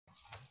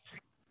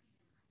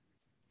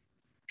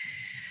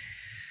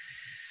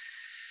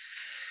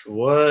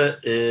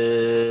What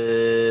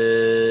is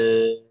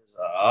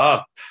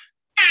up?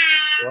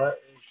 What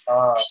is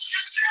up?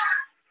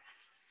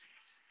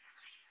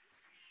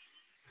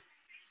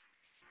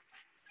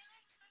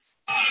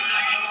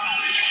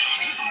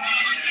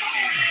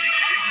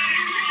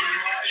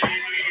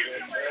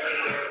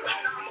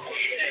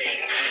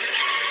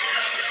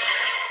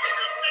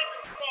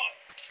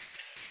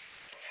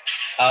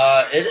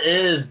 It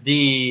is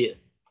the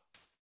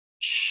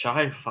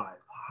Sci-Fi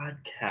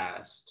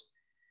Podcast,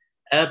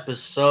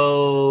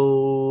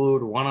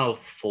 episode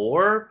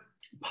 104,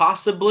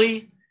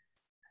 possibly.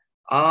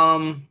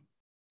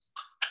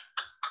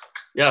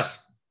 Yes,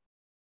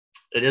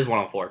 it is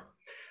 104.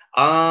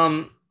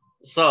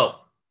 So,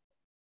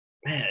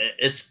 man,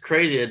 it's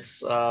crazy.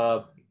 It's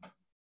oh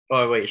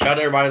wait, shout out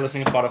to everybody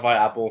listening to Spotify,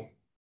 Apple,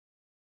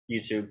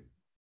 YouTube,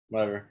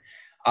 whatever.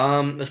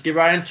 Let's get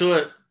right into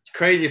it. It's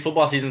crazy.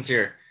 Football season's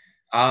here.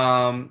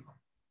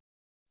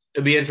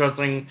 It'd be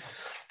interesting.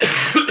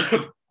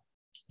 The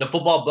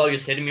football bug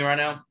is hitting me right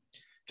now,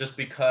 just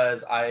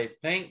because I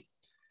think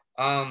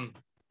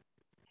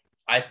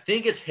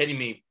it's hitting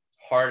me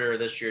harder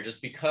this year,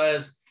 just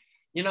because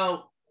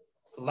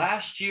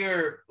last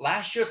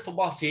year's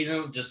football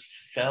season just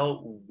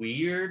felt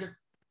weird,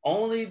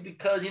 only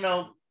because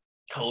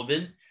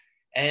COVID,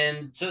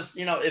 and just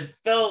it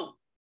felt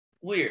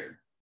weird.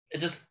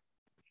 It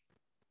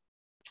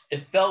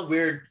felt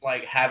weird,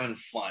 like having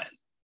fun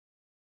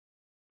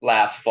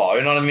last fall.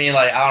 You know what I mean?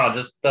 Like, I don't know,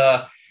 just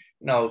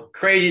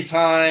crazy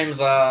times.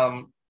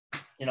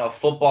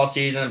 Football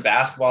season,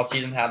 basketball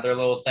season had their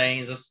little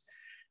things. Just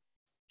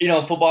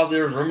football.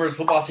 There was rumors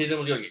football season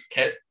was going to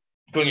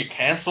get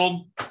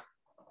canceled,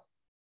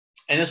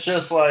 and it's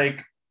just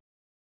like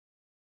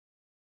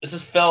it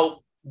just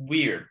felt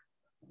weird.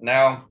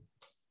 Now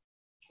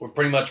we're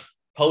pretty much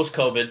post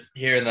COVID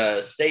here in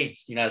the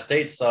United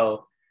States,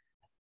 so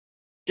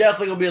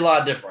definitely gonna be a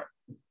lot different.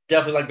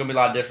 Definitely gonna be a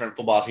lot different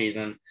football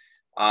season.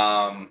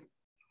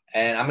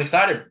 And I'm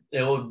excited.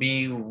 It would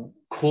be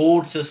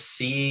cool to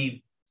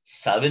see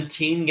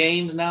 17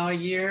 games now a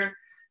year.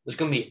 There's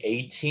going to be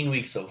 18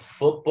 weeks of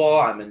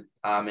football.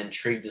 I'm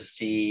intrigued to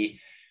see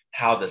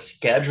how the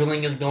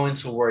scheduling is going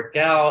to work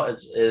out.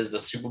 Is the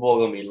Super Bowl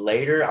going to be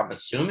later? I'm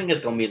assuming it's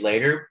going to be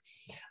later.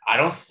 I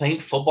don't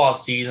think football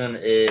season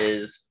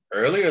is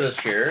earlier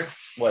this year.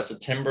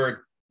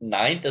 September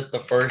 9th is the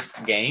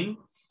first game.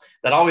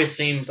 That always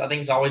seems, I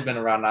think it's always been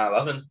around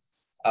 9/11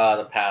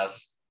 the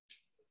past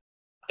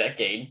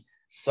decade.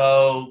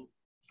 So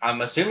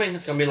I'm assuming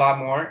it's going to be a lot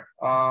more.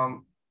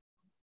 And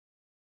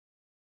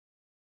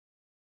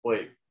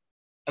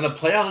the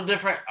playoffs are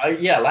different.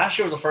 Last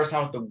year was the first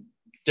time with the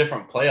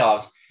different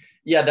playoffs.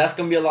 Yeah, that's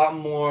going to be a lot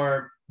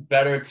more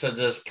better to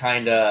just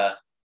kind of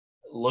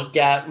look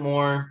at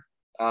more.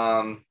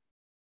 The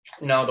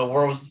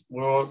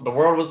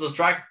world was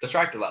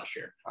distracted last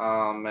year,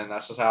 and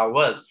that's just how it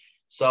was.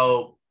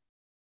 So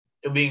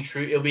it'll be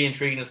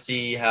intriguing to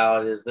see how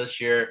it is this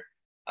year.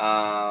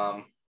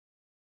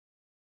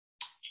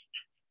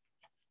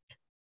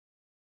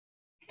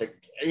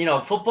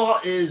 Football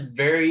is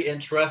very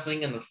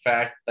interesting in the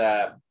fact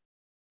that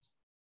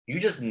you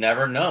just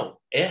never know.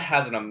 It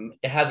has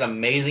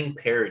amazing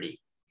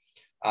parity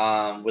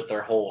with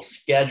their whole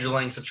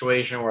scheduling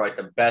situation, where like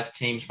the best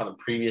teams from the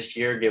previous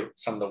year get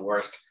some of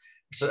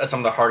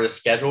the hardest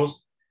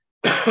schedules.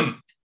 The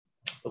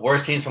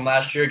worst teams from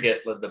last year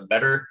get the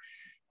better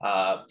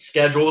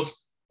schedules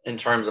in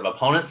terms of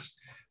opponents.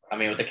 I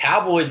mean, with the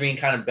Cowboys being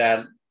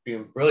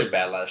really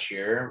bad last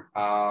year,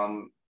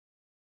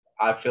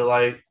 I feel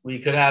like we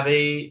could have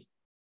a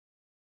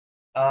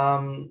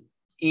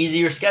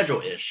easier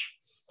schedule-ish.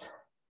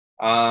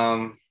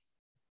 I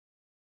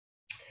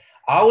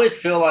always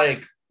feel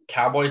like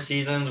Cowboy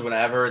seasons,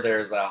 whenever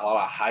there's a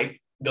lot of hype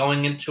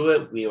going into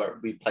it,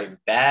 we play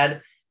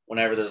bad.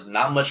 Whenever there's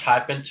not much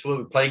hype into it,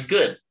 we play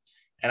good.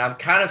 And I'm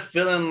kind of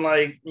feeling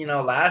like,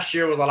 last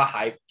year was a lot of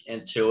hype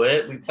into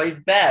it. We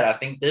played bad. I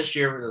think this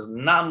year there's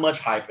not much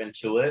hype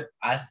into it.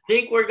 I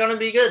think we're going to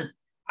be good.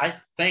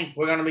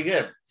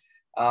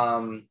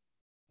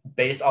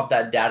 Based off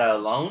that data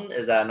alone,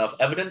 is that enough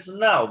evidence?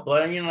 No,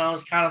 but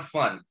it's kind of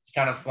fun. It's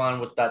kind of fun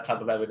with that type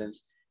of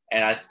evidence,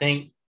 and I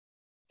think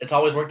it's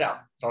always worked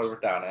out.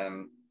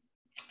 And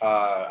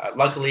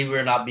luckily,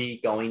 we'll not be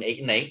going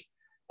 8-8.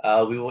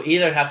 We will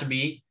either have to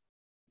be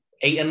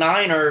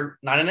 8-9 or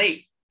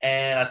 9-8,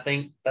 and I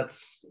think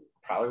that's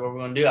probably what we're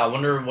going to do. I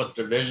wonder what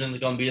the division is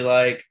going to be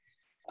like.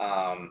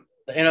 The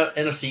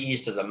NFC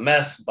East is a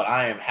mess, but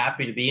I am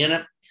happy to be in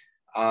it.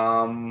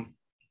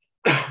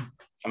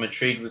 I'm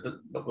intrigued with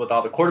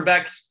all the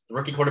quarterbacks, the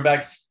rookie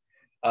quarterbacks,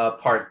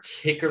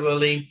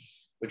 particularly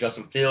with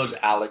Justin Fields,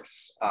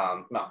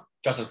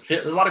 Justin Fields.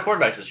 There's a lot of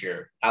quarterbacks this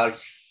year.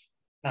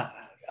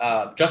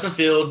 Justin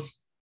Fields,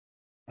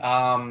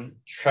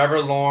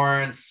 Trevor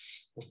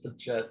Lawrence, what's the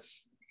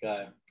Jets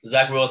guy?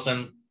 Zach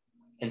Wilson,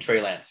 and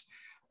Trey Lance.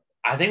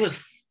 I think it was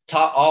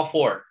all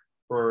four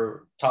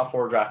for top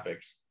 4 draft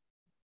picks.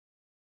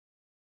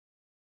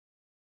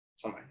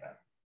 Something like that.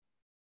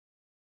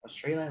 Was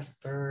Trey Lance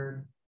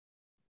third?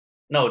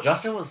 No,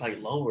 Justin was like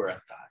lower at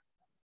that.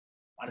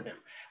 Might have been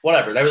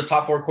whatever. They were the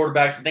top four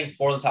quarterbacks. I think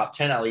four of the top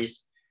 10 at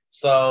least.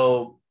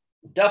 So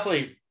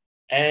definitely,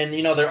 and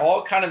they're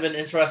all kind of in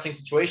interesting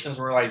situations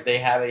where like they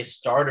have a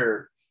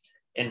starter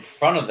in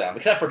front of them,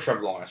 except for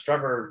Trevor Lawrence.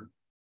 Trevor,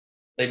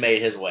 they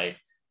made his way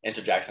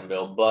into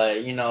Jacksonville,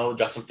 but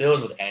Justin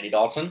Fields with Andy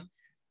Dalton.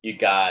 You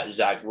got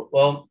Zach.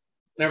 Well,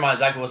 never mind.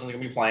 Zach Wilson's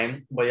gonna be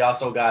playing, but you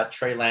also got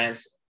Trey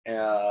Lance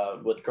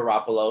with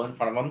Garoppolo in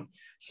front of him.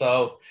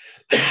 So,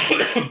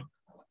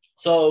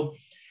 so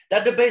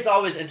that debate's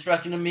always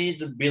interesting to me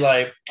to be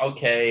like,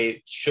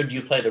 okay, should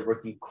you play the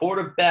rookie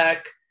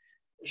quarterback?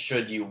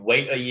 Should you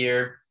wait a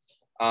year?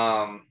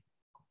 And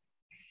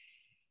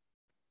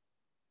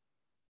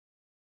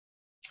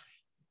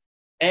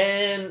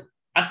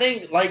I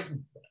think like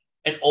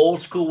an old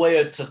school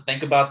way to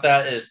think about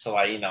that is to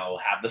like,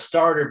 have the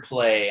starter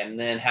play and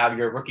then have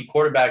your rookie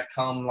quarterback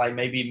come like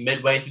maybe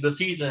midway through the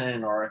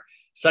season or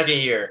second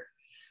year.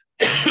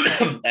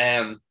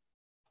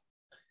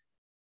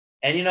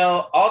 and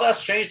all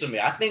that's changed to me.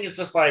 I think it's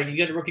just like you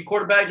get a rookie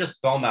quarterback,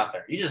 just throw him out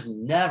there. You just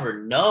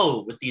never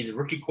know with these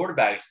rookie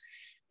quarterbacks.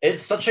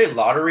 It's such a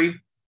lottery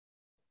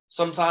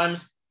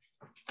sometimes.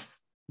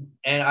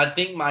 And I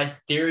think my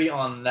theory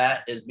on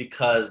that is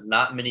because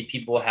not many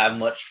people have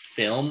much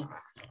film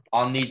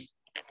on these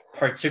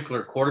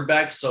particular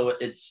quarterbacks. So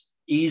it's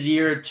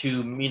easier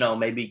to,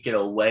 maybe get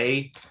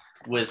away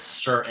with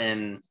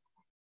certain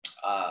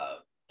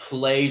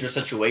plays or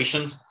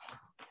situations.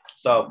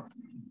 So,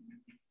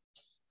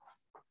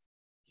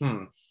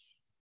 I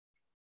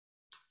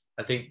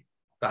think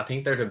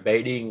they're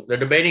debating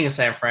in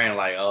San Fran,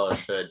 like, oh,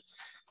 should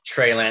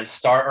Trey Lance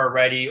start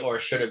already or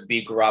should it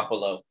be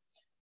Garoppolo?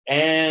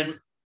 And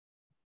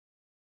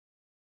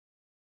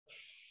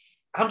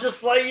I'm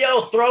just like,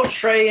 yo, throw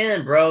Trey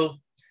in, bro.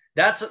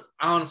 That's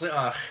honestly,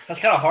 that's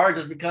kind of hard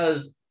just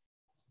because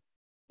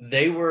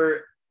they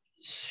were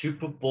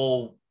Super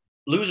Bowl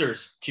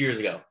losers 2 years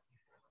ago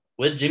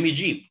with Jimmy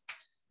G.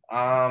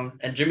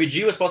 And Jimmy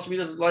G was supposed to be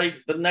this like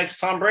the next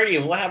Tom Brady.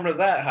 And what happened to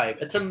that hype?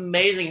 It's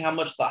amazing how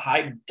much the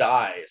hype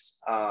dies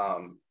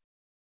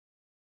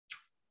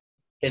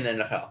in the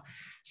NFL.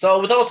 So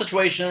with those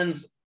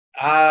situations,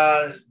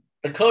 the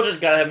coaches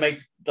got to make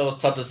those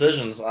tough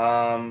decisions.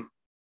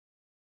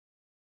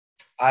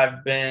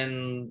 I've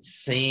been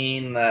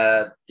seeing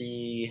that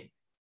the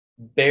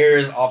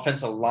Bears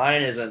offensive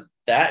line isn't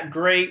that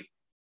great.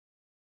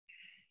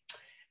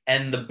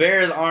 And the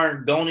Bears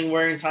aren't going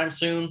anywhere anytime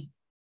soon.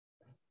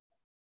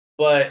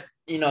 But,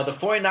 the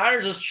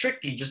 49ers is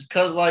tricky just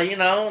because, like,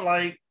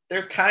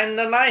 they're kind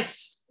of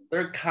nice.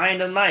 They're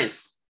kind of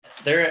nice.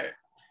 They're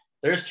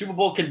a Super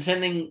Bowl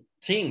contending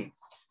team.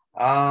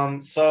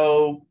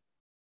 So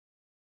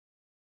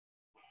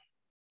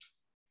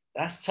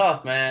that's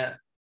tough, man.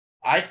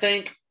 I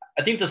think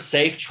the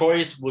safe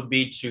choice would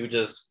be to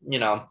just,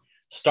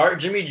 start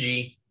Jimmy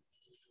G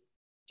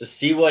to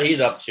see what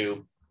he's up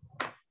to.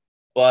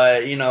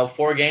 But,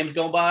 4 games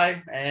go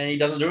by and he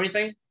doesn't do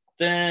anything,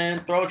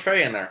 then throw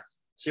Trey in there.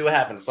 See what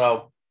happens.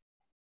 So,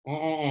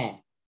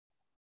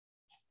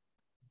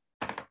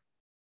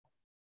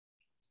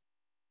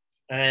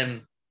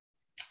 and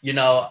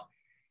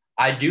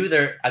I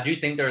do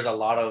think there's a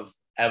lot of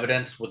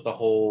evidence with the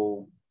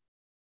whole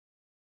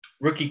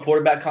rookie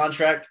quarterback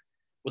contract,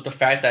 with the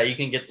fact that you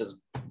can get this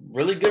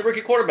really good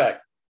rookie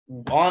quarterback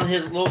on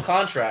his little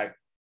contract,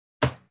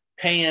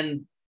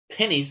 paying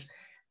pennies,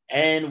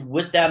 and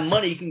with that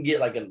money you can get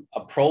like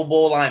a Pro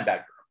Bowl linebacker,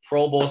 a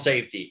Pro Bowl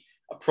safety,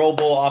 a Pro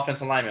Bowl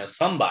offensive lineman,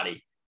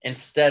 somebody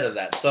instead of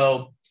that.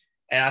 So,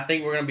 and I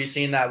think we're going to be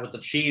seeing that with the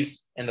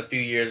Chiefs in a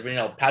few years.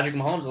 But, Patrick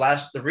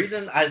Mahomes the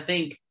reason I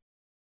think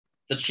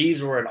the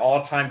Chiefs were an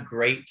all-time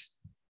great,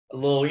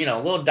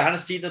 little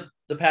dynasty the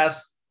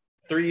past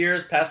 2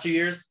 years,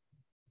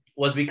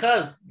 was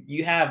because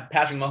you have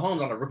Patrick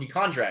Mahomes on a rookie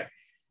contract.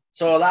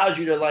 So it allows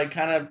you to like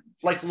kind of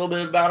flex a little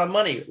bit of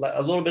money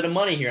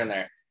here and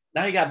there.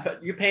 Now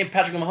you're paying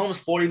Patrick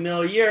Mahomes $40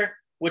 million a year,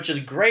 which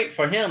is great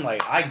for him.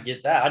 Like, I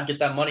get that. I'd get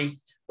that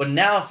money. But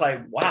now it's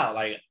like, wow,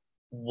 like,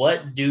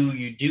 what do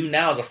you do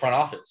now as a front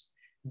office?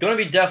 Going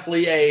to be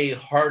definitely a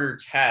harder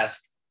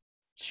task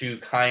to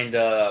kind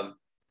of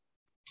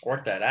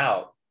work that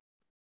out.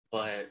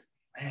 But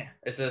man,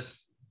 it's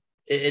just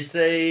it's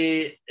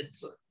a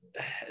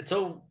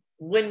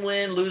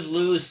win-win,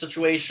 lose-lose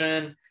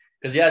situation.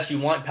 Because yes, you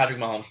want Patrick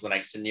Mahomes for the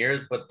next 10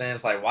 years, but then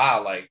it's like,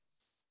 wow, like,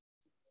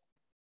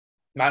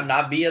 might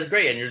not be as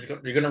great, and you're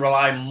going to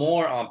rely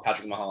more on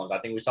Patrick Mahomes. I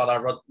think we saw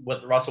that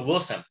with Russell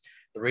Wilson.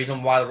 The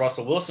reason why the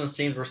Russell Wilson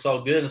teams were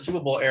so good in the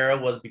Super Bowl era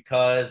was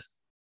because,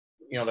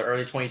 the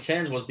early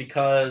 2010s was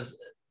because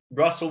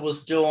Russell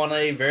was still on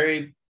a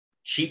very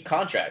cheap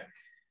contract.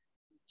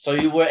 So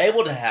you were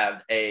able to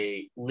have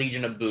a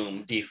Legion of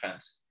Boom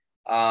defense.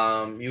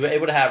 You were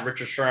able to have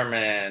Richard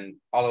Sherman,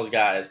 all those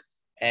guys.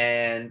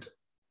 And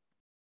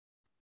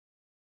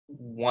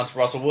once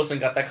Russell Wilson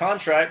got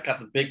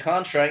the big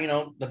contract,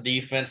 the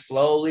defense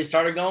slowly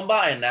started going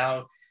by. And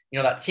now,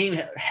 that team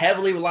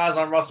heavily relies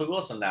on Russell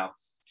Wilson now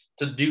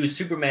to do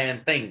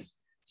Superman things.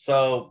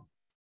 So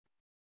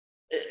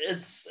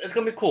it's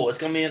gonna be cool. It's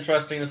gonna be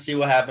interesting to see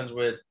what happens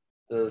with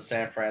the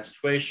San Fran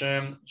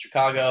situation,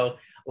 Chicago.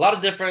 A lot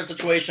of different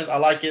situations. I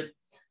like it.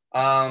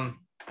 Um,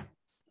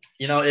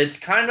 it's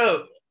kind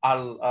of I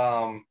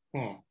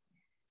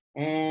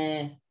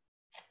mm,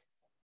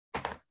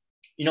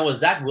 with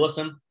Zach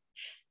Wilson,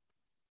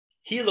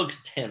 he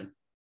looks 10.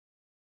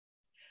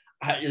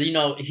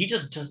 He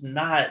just does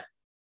not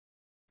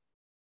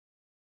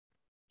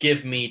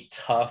give me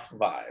tough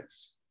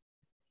vibes,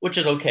 which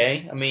is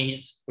okay. I mean,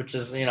 which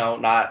is,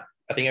 not,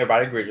 I think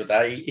everybody agrees with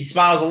that. He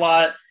smiles a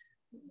lot.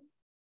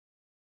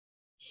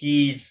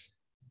 He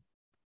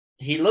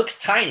looks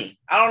tiny.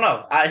 I don't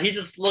know. He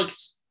just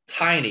looks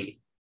tiny.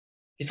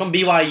 He's from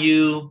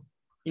BYU.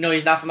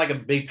 He's not from like a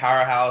big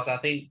powerhouse. I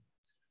think,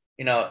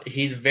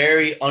 he's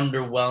very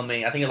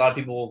underwhelming. I think a lot of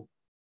people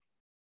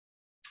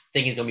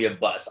think he's going to be a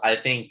bust. I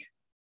think,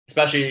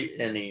 especially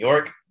in New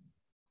York,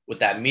 with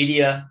that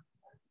media,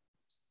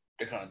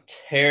 they're going to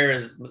tear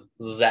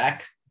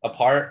Zach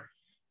apart.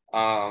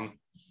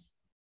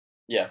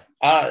 Yeah,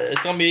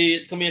 it's gonna be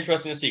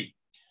interesting to see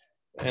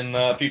in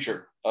the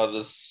future of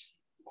this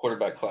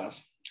quarterback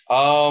class.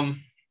 I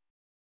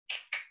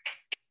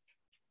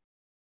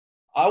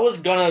was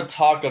gonna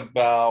talk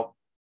about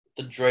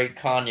the Drake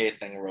Kanye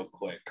thing real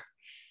quick.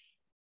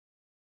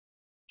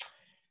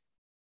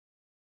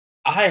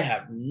 I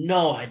have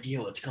no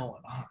idea what's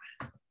going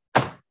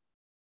on,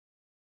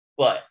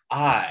 but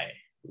I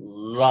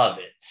love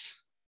it.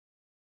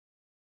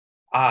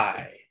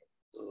 I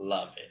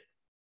love it.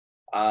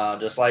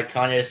 Just like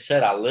Kanye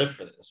said, I live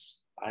for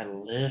this. I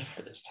live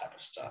for this type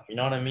of stuff. You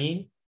know what I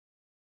mean?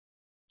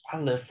 I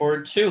live for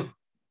it too.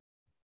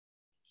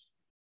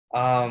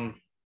 When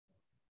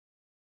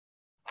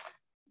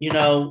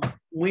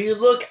you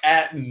look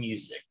at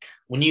music,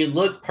 when you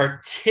look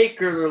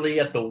particularly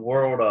at the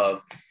world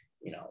of,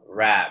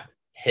 rap,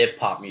 hip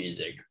hop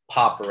music,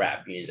 pop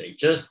rap music,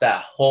 just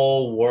that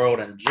whole world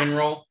in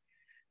general,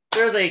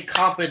 there's a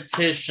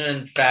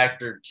competition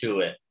factor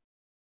to it.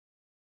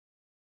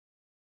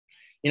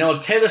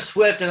 Taylor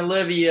Swift and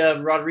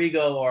Olivia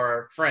Rodrigo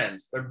are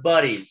friends. They're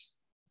buddies.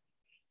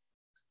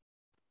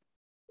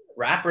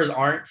 Rappers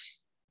aren't.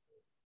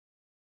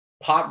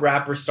 Pop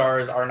rapper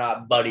stars are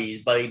not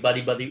buddies. Buddy. They're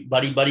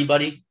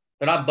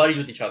not buddies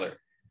with each other.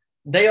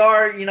 They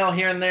are,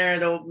 here and there.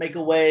 They'll make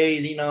a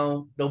ways.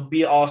 They'll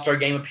be an all-star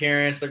game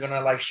appearance. They're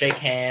gonna like shake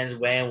hands,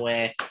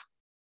 wham.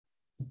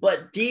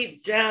 But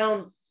deep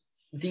down,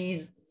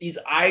 these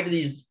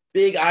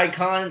big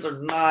icons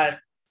are not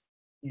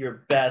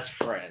your best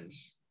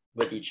friends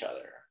with each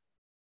other.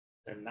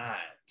 They're not,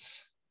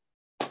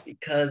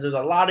 because there's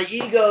a lot of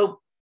ego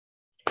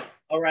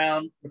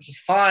around, which is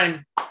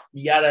fine.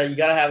 You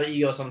gotta have an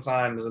ego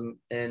sometimes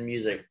in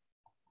music.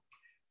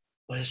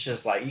 But it's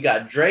just like you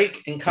got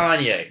Drake and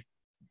Kanye,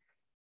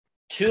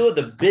 two of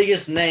the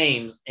biggest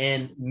names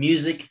in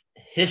music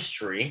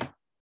history,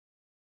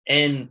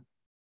 in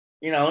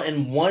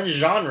one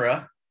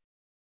genre.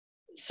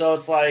 So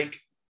it's like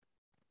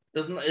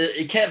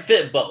it can't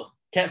fit both.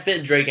 Can't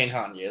fit Drake and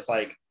Kanye. It's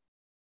like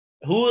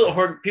who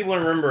people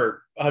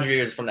remember 100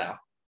 years from now?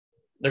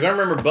 They're gonna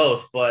remember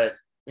both, but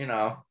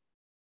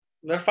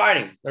they're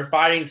fighting. They're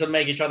fighting to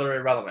make each other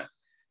irrelevant.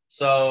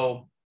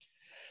 So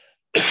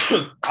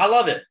I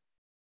love it.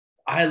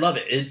 I love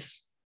it.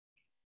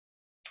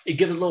 It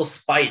gives a little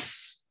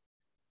spice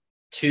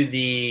to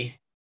the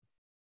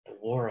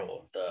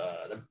world,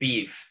 the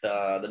beef,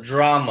 the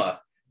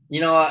drama.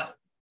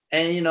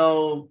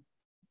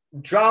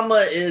 Drama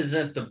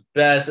isn't the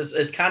best.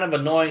 It's kind of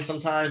annoying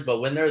sometimes, but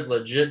when there's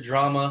legit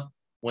drama,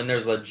 when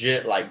there's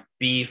legit like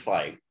beef,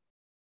 like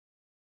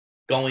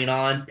going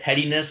on,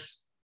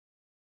 pettiness,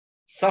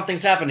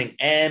 something's happening.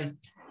 And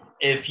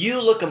if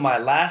you look at my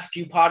last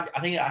few I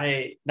think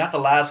not the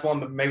last one,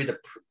 but maybe the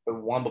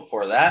one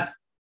before that,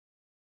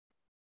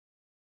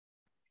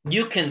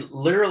 you can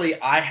literally,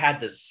 I had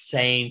the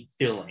same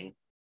feeling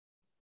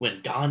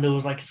when Donda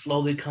was like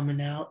slowly coming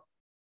out,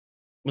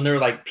 when there were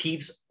like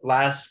peeps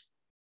last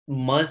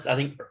month, I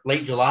think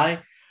late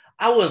July.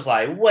 I was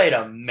like, wait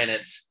a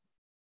minute.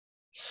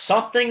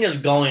 Something is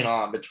going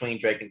on between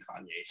Drake and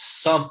Kanye.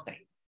 Something.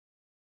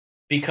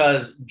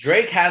 Because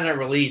Drake hasn't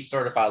released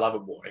Certified Lover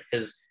Boy,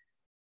 his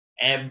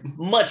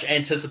much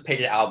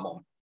anticipated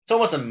album. It's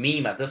almost a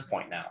meme at this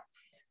point now.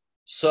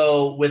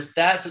 So with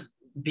that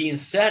being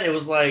said, it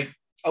was like,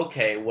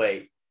 okay,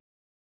 wait.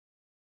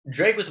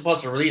 Drake was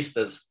supposed to release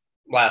this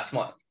last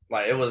month.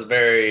 Like, it was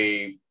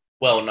very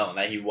well known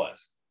that he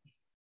was.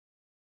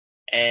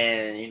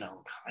 And,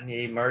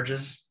 Kanye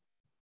emerges.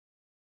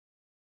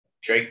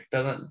 Drake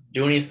doesn't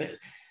do anything.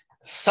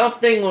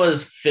 Something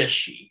was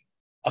fishy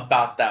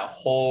about that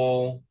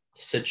whole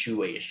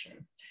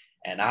situation.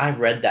 And I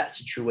read that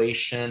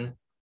situation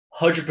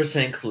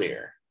 100%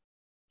 clear.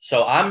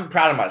 So I'm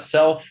proud of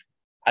myself.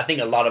 I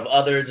think a lot of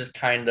other just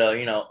kind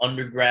of,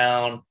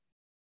 underground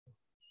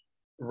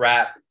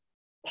rap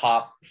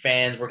pop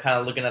fans were kind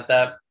of looking at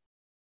that.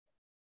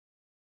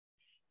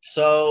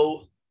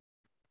 So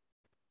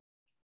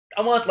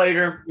a month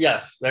later,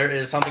 yes, there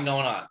is something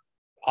going on,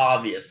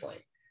 obviously.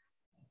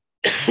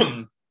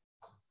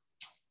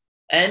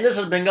 And this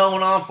has been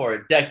going on for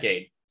a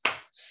decade.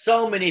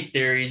 So many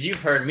theories.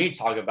 You've heard me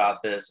talk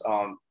about this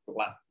on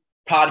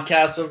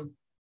podcasts of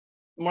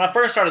when I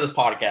first started this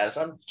podcast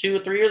 2 or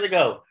 3 years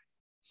ago.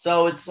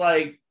 So it's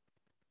like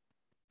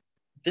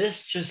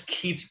this just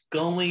keeps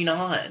going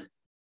on.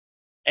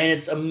 And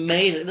it's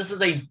amazing. This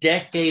is a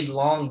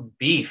decade-long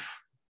beef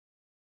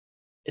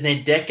and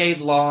a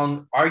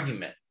decade-long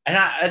argument. And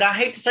I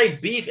hate to say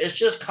beef, it's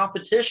just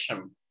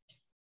competition.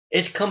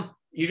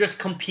 You're just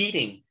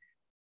competing.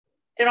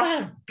 They don't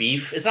have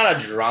beef. It's not a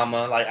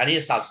drama. Like, I need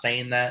to stop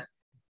saying that.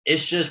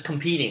 It's just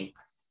competing.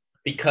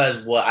 Because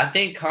what I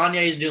think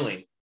Kanye is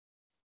doing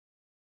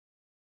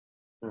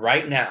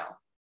right now,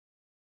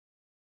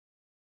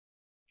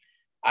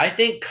 I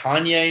think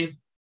Kanye,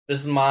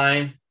 this is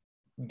my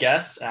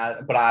guess,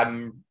 but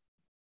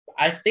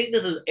I think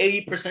this is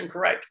 80%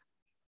 correct.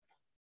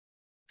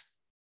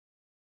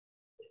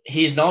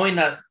 He's knowing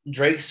that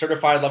Drake's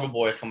Certified Lover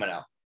Boy is coming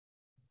out.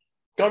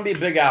 It's going to be a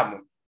big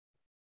album.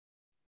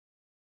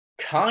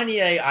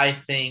 Kanye, I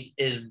think,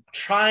 is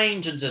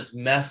trying to just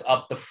mess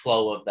up the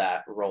flow of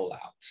that rollout.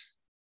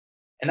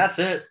 And that's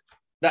it.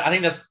 I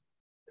think that's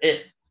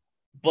it.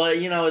 But,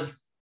 you know, it's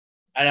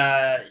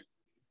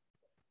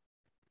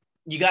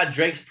you got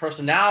Drake's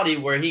personality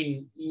where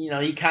he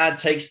kind of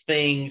takes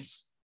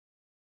things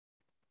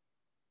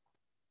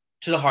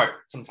to the heart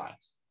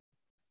sometimes.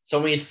 So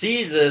when he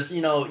sees this,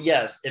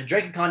 yes, if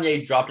Drake and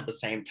Kanye dropped at the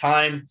same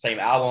time, same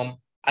album,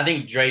 I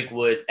think Drake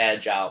would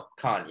edge out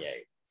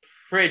Kanye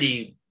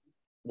pretty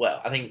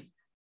well. I think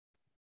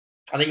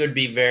it would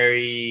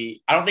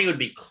be I don't think it would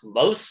be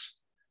close,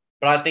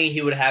 but I think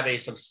he would have a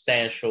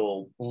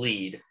substantial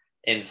lead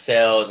in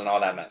sales and all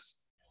that mess.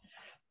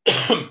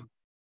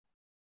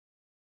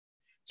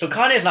 So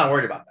Kanye's not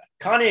worried about that.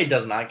 Kanye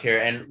does not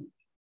care. And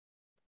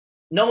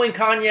knowing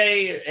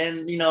Kanye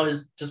and,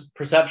 his just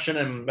perception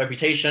and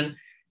reputation,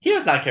 he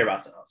does not care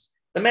about sales.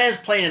 The man's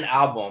playing an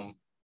album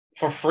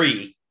for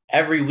free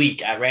every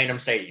week at random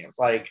stadiums.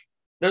 Like,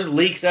 there's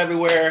leaks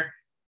everywhere.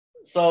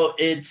 So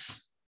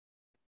it's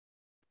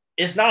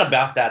not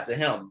about that to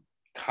him.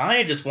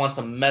 Kanye just wants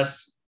to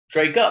mess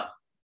Drake up.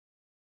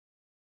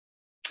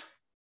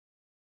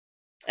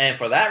 And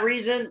for that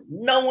reason,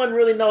 no one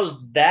really knows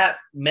that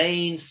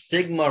main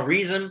Sigma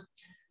reason.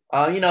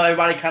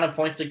 Everybody kind of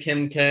points to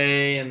Kim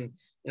K, and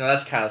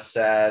that's kind of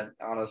sad,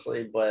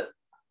 honestly. But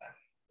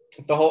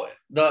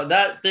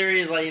that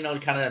theory is like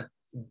kind of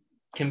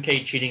Kim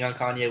K cheating on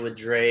Kanye with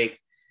Drake.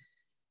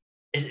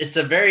 It's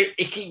a very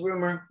icky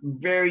rumor,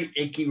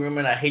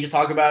 and I hate to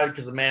talk about it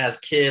because the man has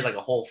kids, like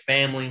a whole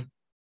family.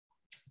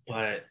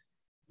 But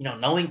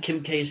knowing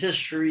Kim K's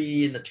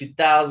history in the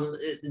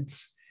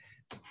 2000s,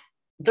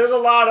 there's a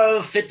lot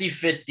of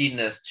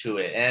 50-50-ness to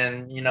it.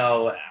 And,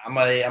 I'm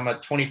a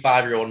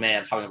 25-year-old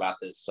man talking about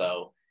this,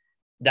 so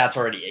that's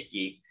already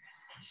icky.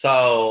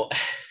 So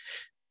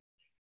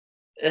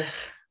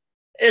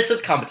it's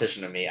just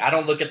competition to me. I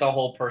don't look at the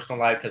whole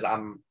personal life because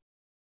I'm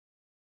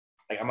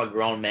a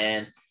grown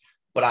man,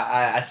 but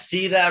I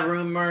see that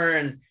rumor.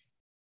 And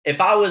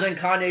if I was in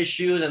Kanye's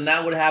shoes and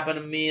that would happen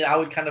to me, I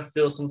would kind of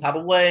feel some type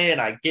of way,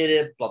 and I get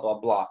it, blah, blah,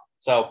 blah.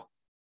 So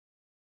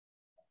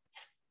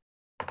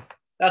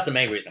that's the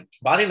main reason.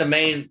 But I think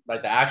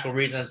the actual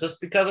reason is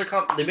just because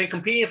they've been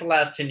competing for the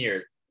last 10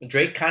 years.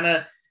 Drake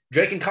and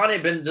Kanye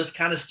have been just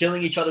kind of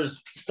stealing each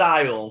other's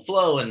style and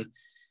flow, and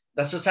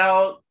that's just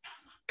how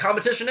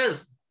competition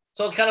is.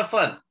 So it's kind of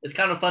fun. It's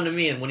kind of fun to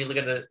me, and when you look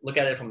at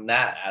it from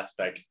that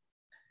aspect.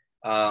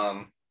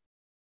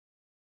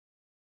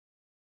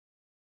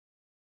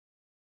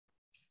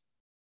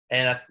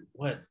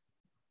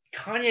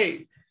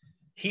 Kanye,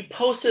 he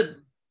posted.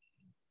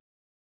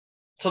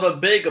 So the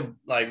big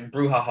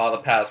brouhaha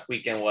the past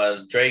weekend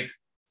was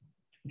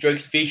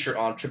Drake's feature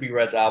on Trippie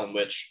Redd's album,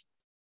 which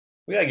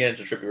we gotta get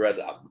into Trippie Redd's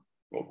album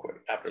real quick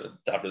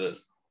after this.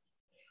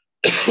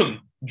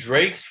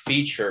 Drake's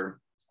feature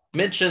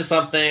mentioned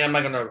something.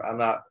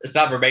 It's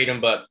not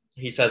verbatim, but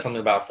he said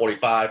something about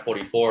 45,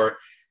 44.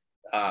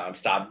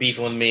 Stop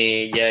beefing with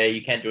me. Yeah,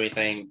 you can't do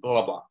anything. Blah,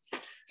 blah, blah.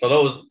 So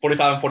those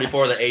 45 and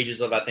 44 are the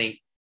ages of, I think,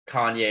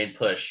 Kanye and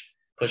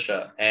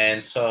Pusha.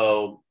 And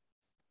so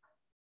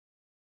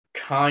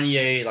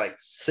Kanye,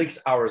 6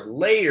 hours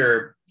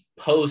later,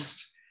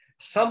 posts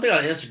something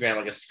on Instagram,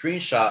 like a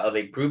screenshot of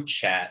a group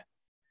chat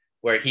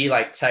where he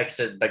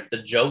texted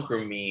the Joker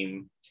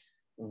meme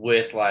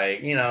with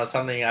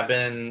something, I've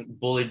been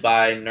bullied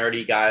by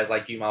nerdy guys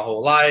like you my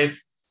whole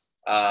life.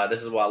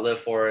 This is what I live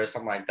for,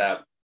 something like that.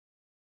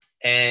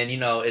 And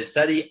it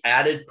said he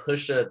added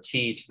Pusha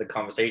T to the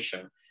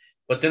conversation,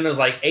 but then there's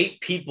 8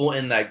 people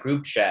in that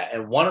group chat,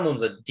 and one of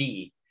them's a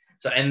D.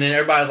 So, and then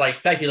everybody's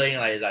speculating,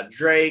 is that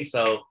Drake?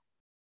 So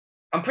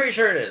I'm pretty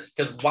sure it is,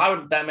 because why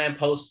would that man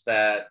post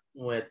that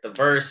with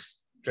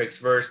Drake's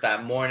verse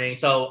that morning?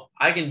 So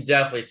I can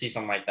definitely see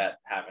something like that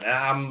happen. And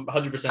I'm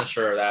 100%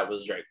 sure that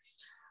was Drake.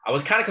 I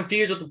was kind of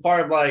confused with the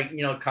part of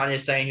Kanye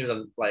saying he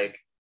was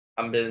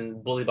I've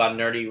been bullied by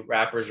nerdy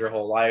rappers my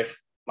whole life.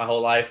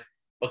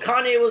 But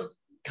Kanye was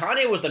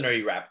the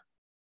nerdy rapper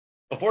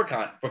before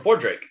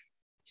Drake.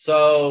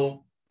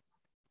 So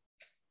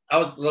I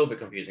was a little bit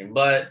confusing,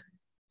 but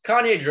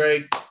Kanye,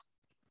 Drake,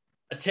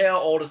 a tale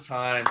old as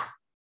time.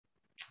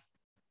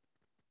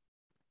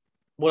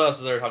 What else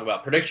is there to talk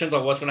about? Predictions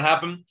on what's going to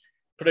happen?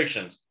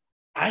 Predictions.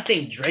 I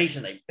think Drake's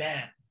in a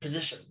bad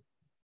position.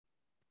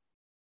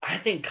 I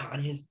think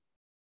Kanye's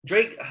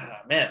Drake,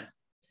 man.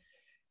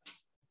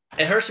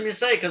 It hurts me to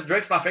say because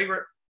Drake's my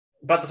favorite.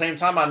 But at the same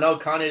time, I know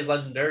Kanye's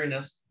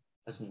legendariness.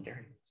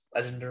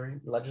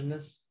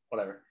 Legendness?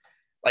 Whatever.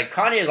 Like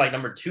Kanye is like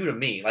number 2 to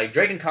me. Like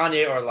Drake and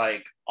Kanye are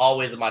like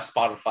always my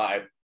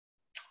Spotify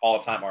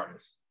all-time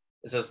artists.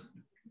 It's just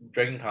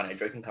Drake and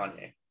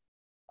Kanye.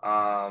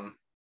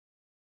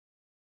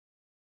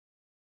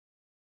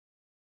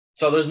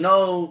 So there's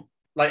no,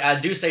 like, I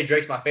do say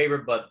Drake's my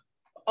favorite, but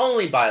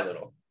only by a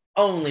little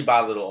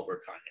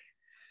over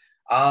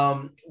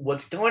Kanye.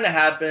 What's going to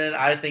happen?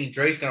 I think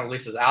Drake's going to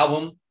release his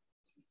album.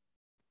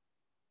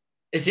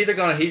 It's either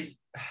going to,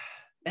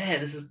 man,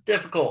 this is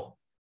difficult.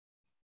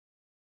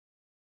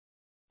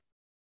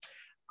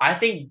 I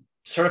think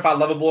Certified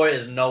Lover Boy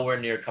is nowhere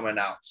near coming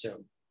out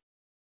soon.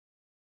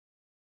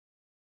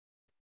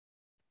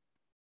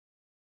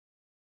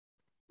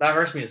 That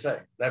hurts me to say.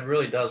 That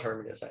really does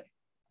hurt me to say.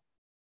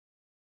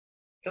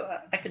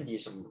 I could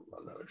use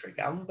another Drake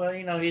album, but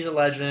he's a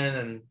legend,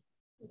 and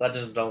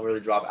legends don't really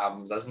drop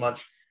albums as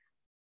much.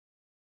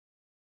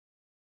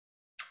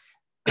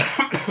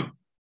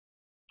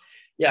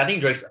 Yeah, I think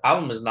Drake's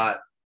album is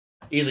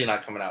easily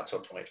not coming out until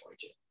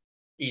 2022.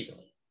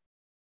 Easily.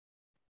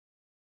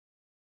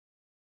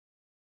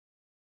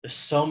 There's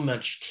so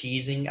much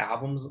teasing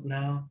albums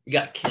now. You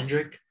got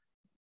Kendrick,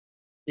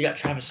 you got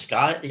Travis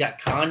Scott, you got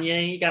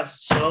Kanye, you got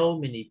so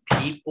many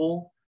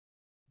people.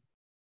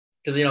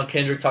 Because,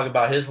 Kendrick talked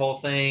about his whole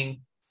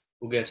thing.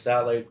 We'll get into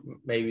that later,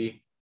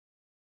 maybe.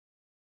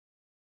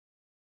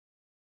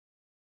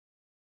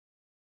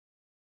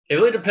 It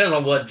really depends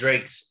on what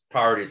Drake's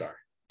priorities are.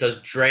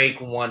 Does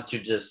Drake want to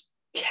just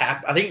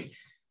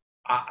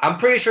I'm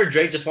pretty sure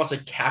Drake just wants to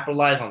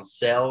capitalize on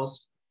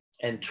sales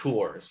and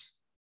tours.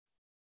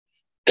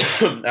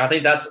 I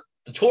think that's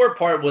the tour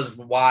part was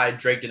why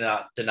Drake did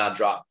not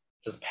drop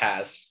this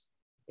past,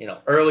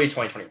 early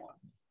 2021.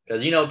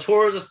 Because,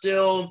 tours are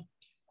still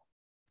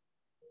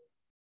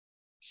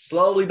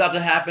slowly about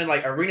to happen.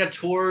 Like arena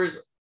tours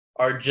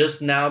are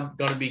just now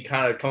going to be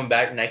kind of coming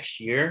back next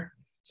year.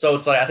 So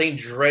it's like I think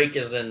Drake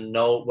was in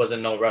no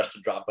rush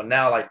to drop, but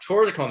now like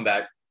tours are coming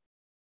back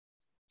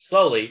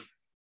slowly.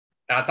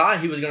 And I thought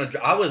he was gonna.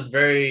 I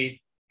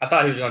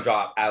thought he was gonna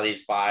drop at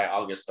least by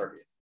August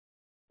 30th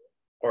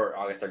or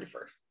August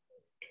 31st,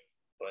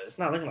 but it's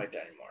not looking like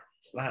that anymore.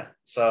 It's not.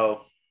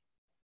 So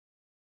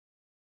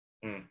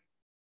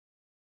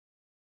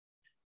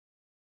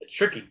it's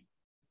tricky.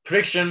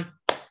 Prediction.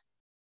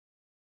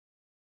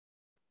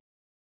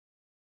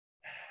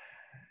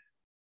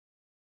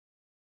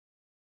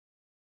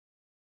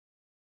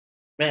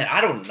 Man,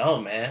 I don't know,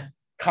 man.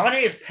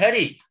 Kanye is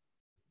petty.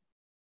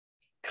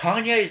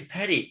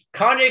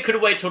 Kanye could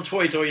wait till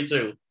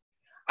 2022.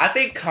 I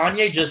think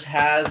Kanye just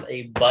has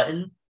a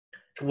button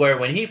to where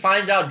when he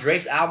finds out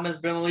Drake's album has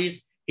been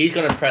released, he's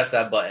going to press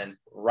that button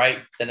right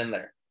then and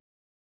there.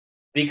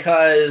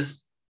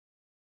 Because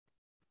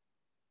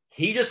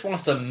he just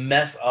wants to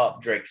mess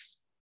up Drake's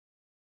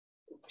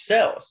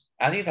sales.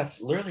 I think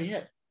that's literally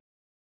it.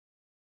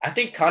 I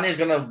think Kanye is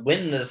going to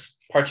win this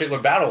particular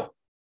battle.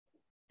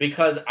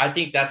 Because I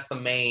think that's the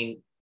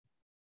main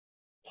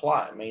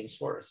plot, main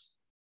source.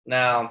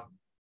 Now,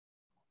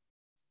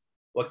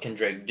 what can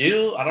Drake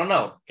do? I don't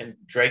know. Can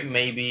Drake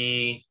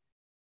maybe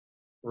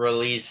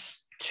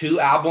release 2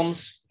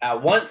 albums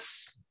at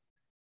once?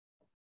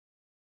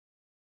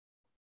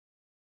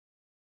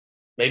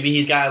 Maybe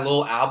he's got a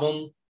little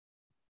album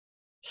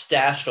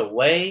stashed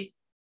away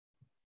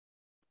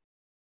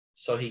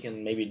so he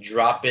can maybe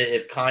drop it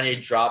if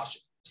Kanye drops.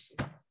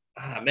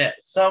 Man,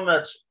 so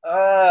much.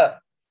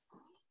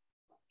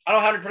 I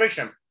don't have any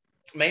prediction.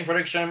 Main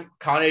prediction,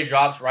 Kanye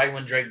drops right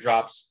when Drake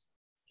drops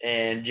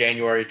in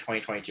January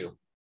 2022.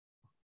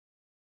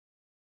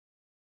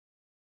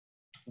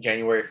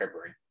 January,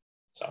 February.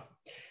 So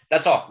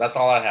that's all. That's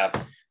all I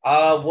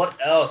have. What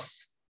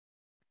else?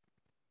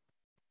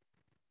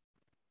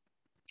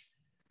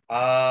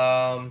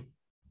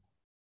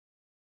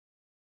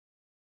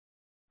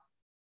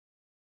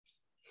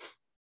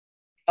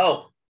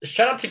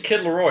 Shout out to Kid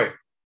Laroi.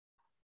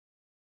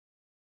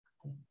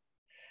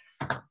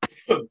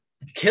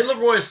 Kid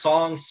Laroi's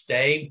song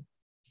 "Stay,"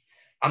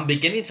 I'm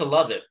beginning to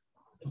love it,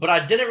 but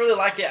I didn't really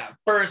like it at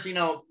first. I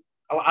don't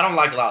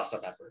like a lot of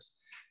stuff at first.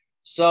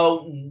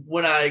 So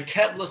when I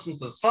kept listening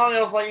to the song,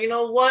 I was like, you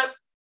know what?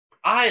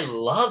 I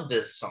love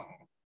this song.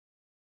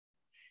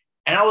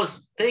 And I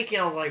was thinking,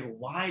 I was like,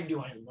 why do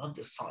I love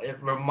this song?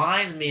 It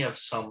reminds me of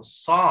some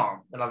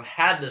song, and I've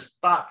had this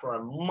thought for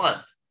a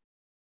month,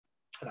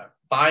 and I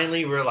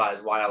finally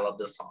realized why I love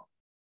this song.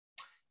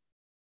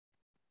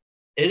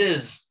 It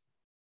is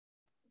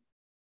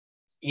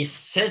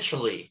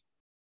essentially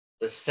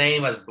the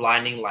same as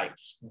Blinding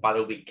Lights by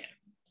The Weeknd.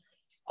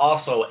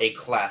 Also a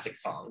classic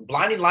song.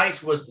 Blinding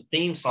Lights was the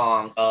theme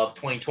song of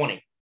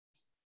 2020.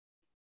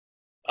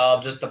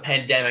 of just the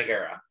pandemic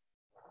era.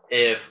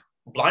 If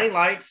Blinding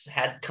Lights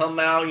had come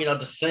out,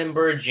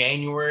 December,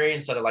 January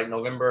instead of like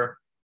November,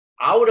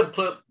 I would have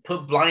put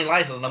Blinding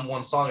Lights as the number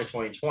one song in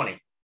 2020.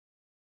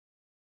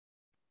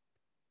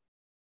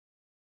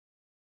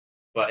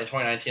 But in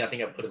 2019, I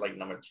think I put it like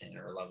number 10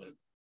 or 11.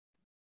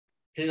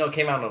 Because, it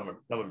came out in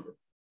November.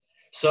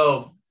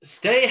 So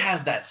Stay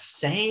has that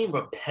same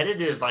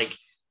repetitive, like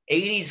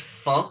 80s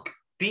funk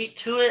beat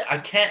to it. I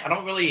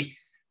don't really,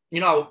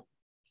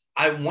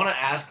 I want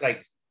to ask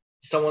like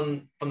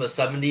someone from the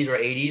 70s or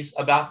 80s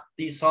about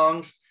these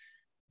songs.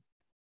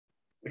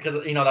 Because,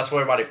 that's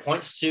what everybody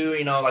points to,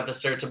 like the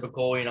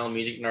stereotypical,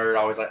 music nerd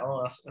always like,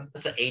 oh,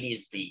 that's an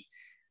 80s beat.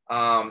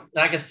 And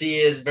I can see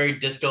is very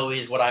disco-y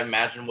is what I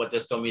imagine what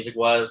disco music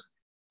was.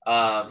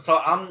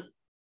 And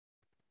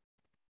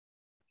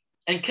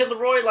Kid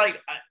Laroi,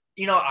 like,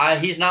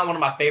 he's not one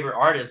of my favorite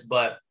artists,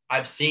 but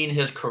I've seen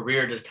his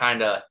career just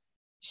kind of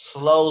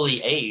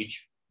slowly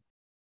age.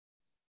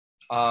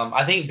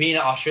 I think being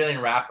an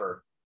Australian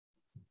rapper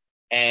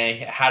and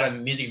had a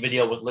music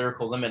video with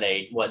Lyrical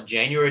Lemonade,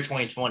 January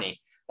 2020.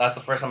 That's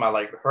the first time I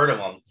like heard of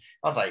him.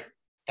 I was like,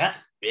 that's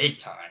big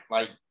time.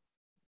 Like,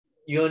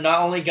 you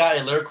not only got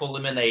a Lyrical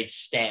Lemonade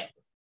stamp.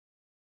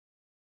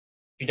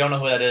 If you don't know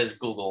who that is,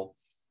 Google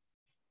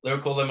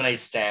Lyrical Lemonade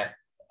stamp,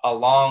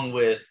 along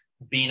with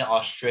being an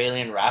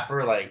Australian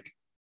rapper. Like,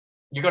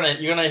 you're gonna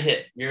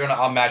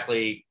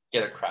automatically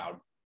get a crowd.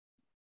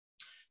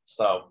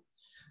 So,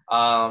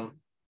 I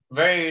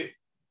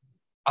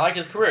like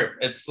his career.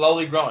 It's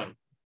slowly growing.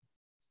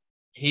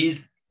 Kid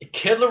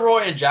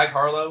Laroi and Jack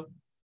Harlow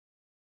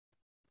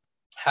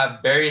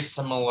have very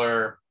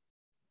similar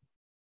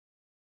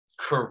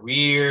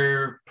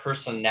career,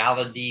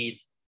 personality,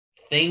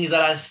 things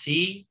that I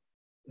see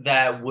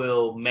that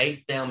will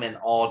make them an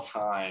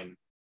all-time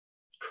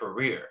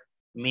career,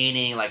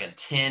 meaning like a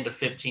 10 to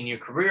 15 year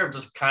career of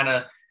just kind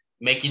of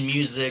making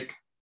music,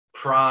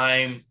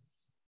 prime,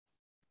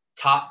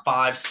 top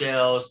 5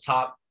 sales,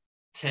 top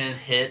 10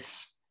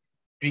 hits.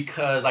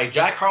 Because like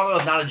Jack Harlow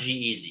is not a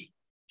G-Eazy.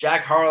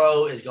 Jack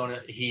Harlow is going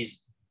to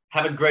he's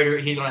going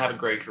to have a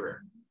great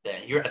career. I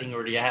think he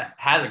already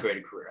has a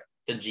greater career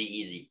than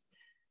G-Eazy.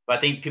 But I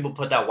think people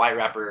put that white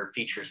rapper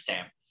feature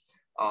stamp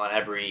on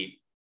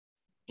every,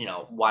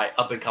 white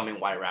up and coming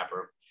white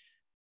rapper.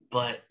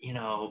 But,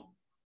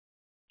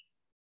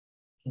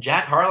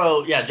 Jack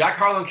Harlow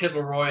and Kid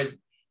Laroi,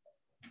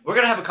 we're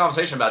going to have a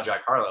conversation about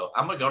Jack Harlow.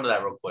 I'm going to go to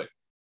that real quick.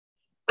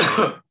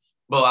 But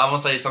I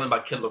want to say something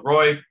about Kid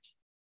Laroi.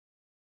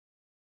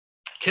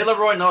 Kid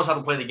Laroi knows how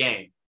to play the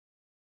game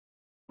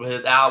with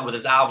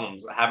his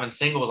albums, having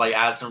singles like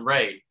Addison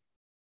Rae.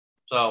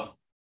 So,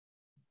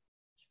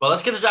 but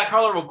let's get to Jack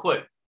Harlow real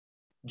quick.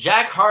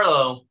 Jack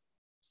Harlow,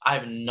 I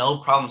have no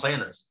problem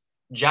saying this.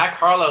 Jack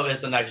Harlow is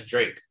the next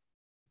Drake.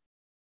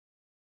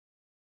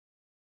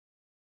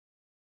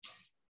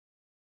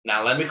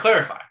 Now, let me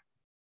clarify.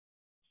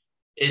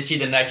 Is he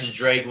the next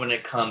Drake when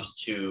it comes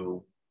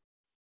to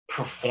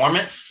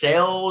performance,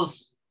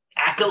 sales,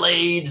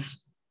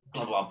 accolades,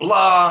 blah, blah,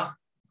 blah?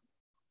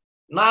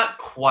 Not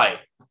quite.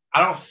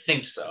 I don't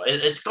think so.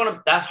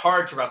 That's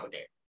hard to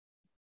replicate.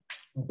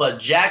 But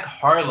Jack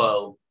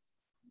Harlow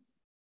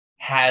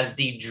has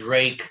the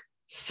Drake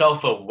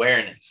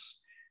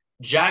self-awareness.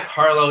 Jack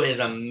Harlow is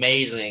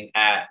amazing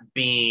at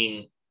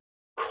being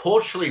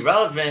culturally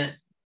relevant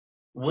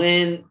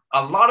when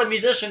a lot of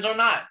musicians are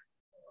not.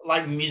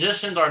 Like,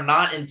 musicians are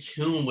not in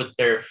tune with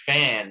their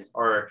fans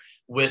or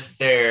with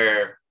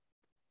their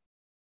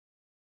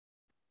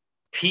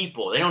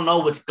people. They don't know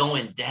what's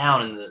going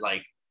down in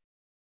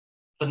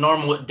the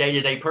normal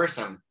day-to-day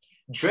person.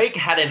 Drake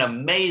had an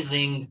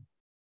amazing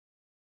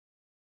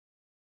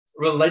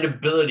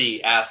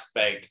relatability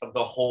aspect of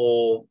the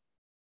whole.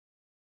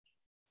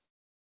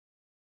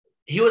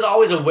 He was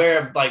always aware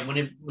of like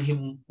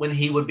when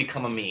he would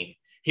become a meme.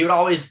 He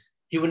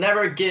would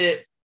never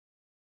get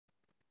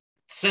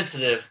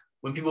sensitive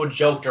when people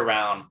joked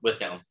around with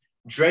him.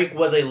 Drake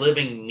was a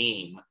living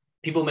meme.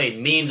 People made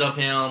memes of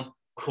him.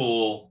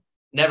 Cool.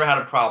 Never had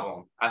a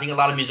problem. I think a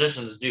lot of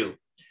musicians do.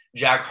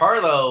 Jack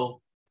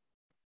Harlow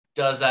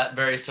does that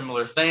very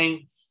similar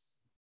thing.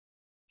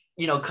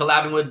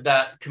 Collabing with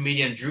that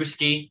comedian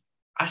Drewski.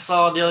 I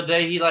saw the other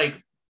day he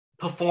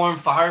performed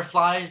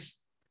Fireflies,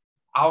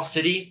 Owl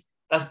City.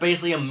 That's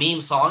basically a meme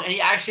song. And he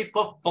actually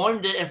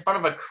performed it in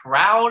front of a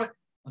crowd.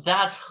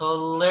 That's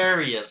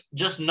hilarious.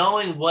 Just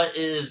knowing what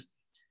is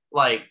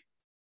like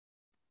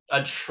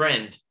a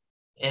trend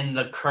in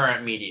the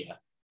current media.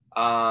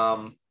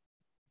 Having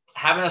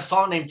a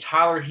song named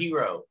Tyler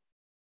Hero.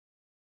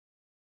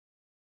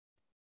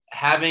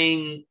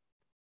 Having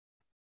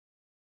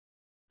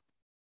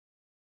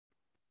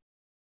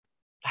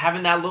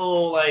that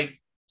little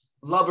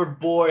lover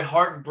boy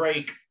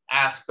heartbreak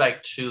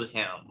aspect to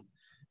him.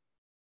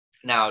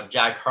 Now,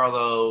 Jack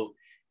Harlow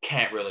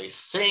can't really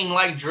sing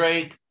like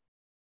Drake,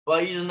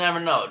 but you just never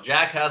know.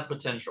 Jack has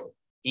potential.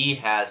 He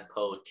has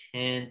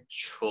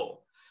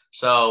potential.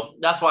 So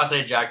that's why I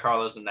say Jack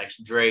Harlow is the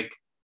next Drake.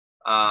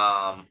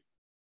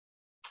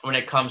 when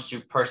it comes to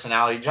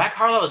personality. Jack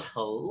Harlow is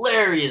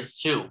hilarious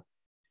too.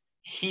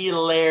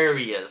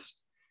 Hilarious.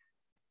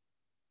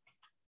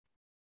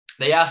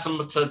 They asked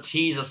him to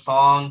tease a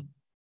song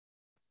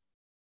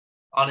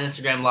on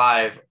Instagram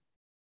Live,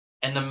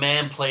 and the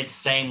man played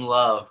Same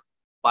Love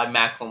by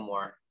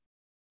Macklemore.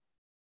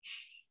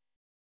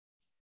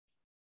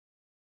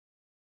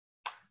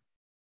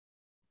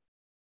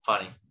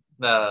 Funny.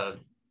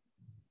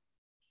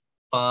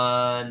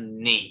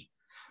 Funny.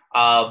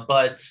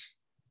 But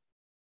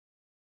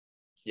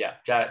yeah,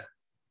 Jack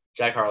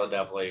Harlow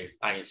definitely,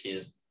 I can see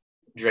his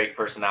Drake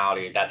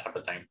personality, that type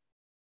of thing.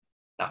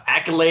 Now,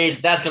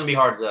 accolades, that's going to be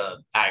hard to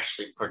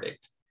actually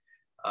predict.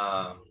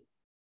 I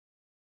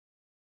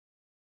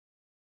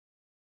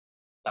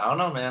don't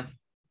know, man.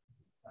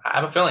 I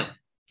have a feeling.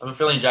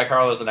 Jack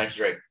Harlow is the next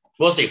Drake.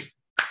 We'll see.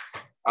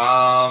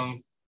 Yeah,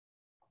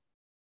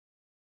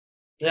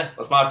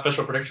 that's my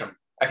official prediction.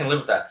 I can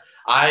live with that.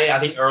 I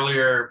think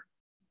earlier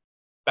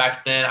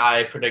back then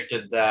I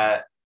predicted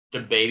that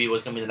DaBaby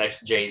was going to be the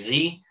next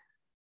Jay-Z.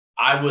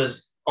 I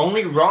was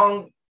only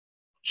wrong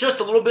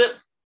just a little bit.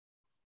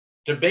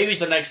 DaBaby's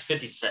the next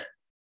 50 Cent.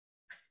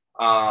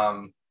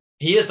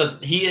 He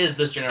is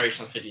this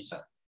generation's 50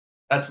 Cent.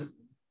 That's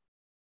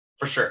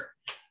for sure.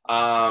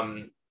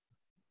 I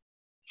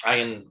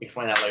can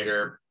explain that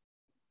later.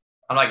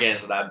 I'm not getting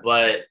into that,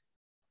 but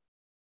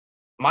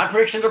my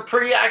predictions are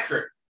pretty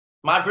accurate.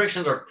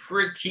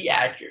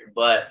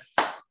 But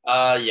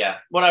yeah,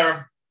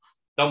 whatever.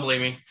 Don't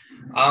believe me.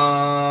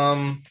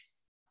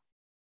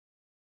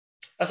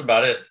 That's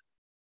about it.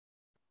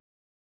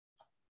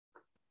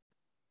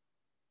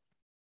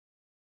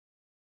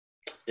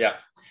 Yeah,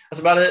 that's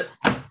about it.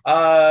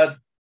 I'm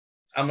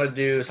gonna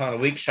do song of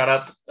the week. Shout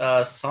outs.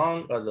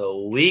 Song of the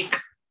week.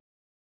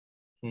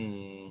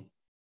 Song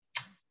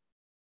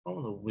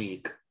of the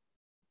week.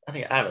 I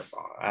think I have a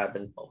song. I've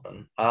been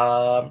open.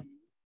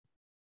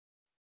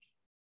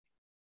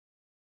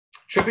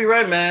 Trippie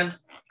Redd, man.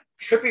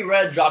 Trippie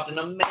Redd dropped an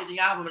amazing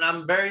album, and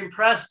I'm very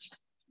impressed.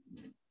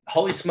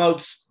 Holy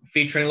Smokes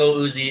featuring Lil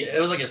Uzi. It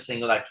was like a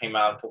single that came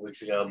out a couple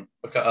weeks ago,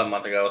 a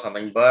month ago or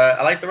something. But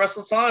I like the rest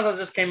of the songs that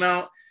just came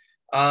out.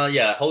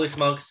 Yeah, Holy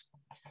Smokes.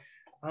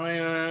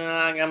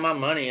 I got my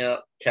money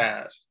up,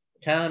 cash.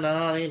 Count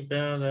all these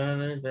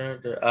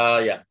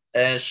yeah,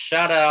 and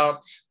shout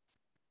out.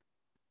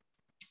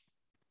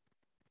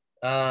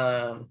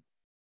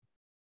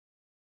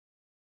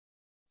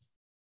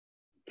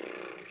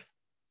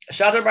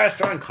 Shout out to everybody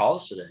starting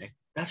college today.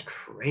 That's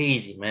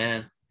crazy,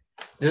 man.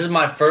 This is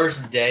my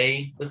first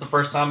day. This is the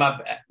first time I've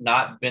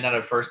not been at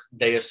a first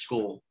day of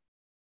school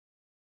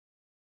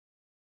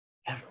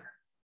ever.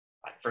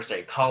 Like first day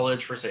of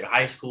college, first day of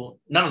high school.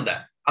 None of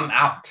that. I'm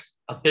out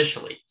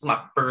officially. It's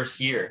my first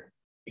year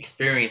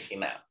experiencing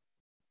that.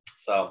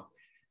 So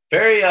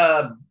very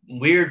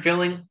weird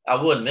feeling, I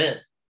will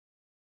admit.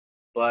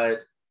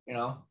 But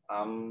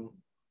I'm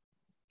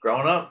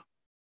growing up.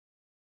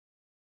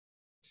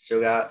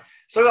 Still got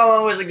a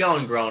long ways to go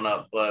in growing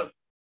up, but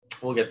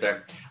we'll get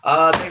there.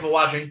 Thank you for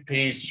watching.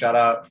 Peace. Shout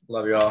out.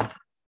 Love you all.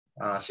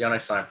 See y'all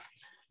next time.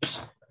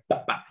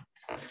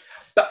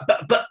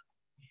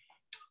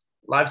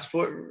 Life's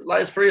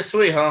pretty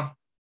sweet, huh?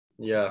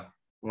 Yeah,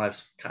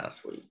 life's kind of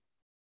sweet.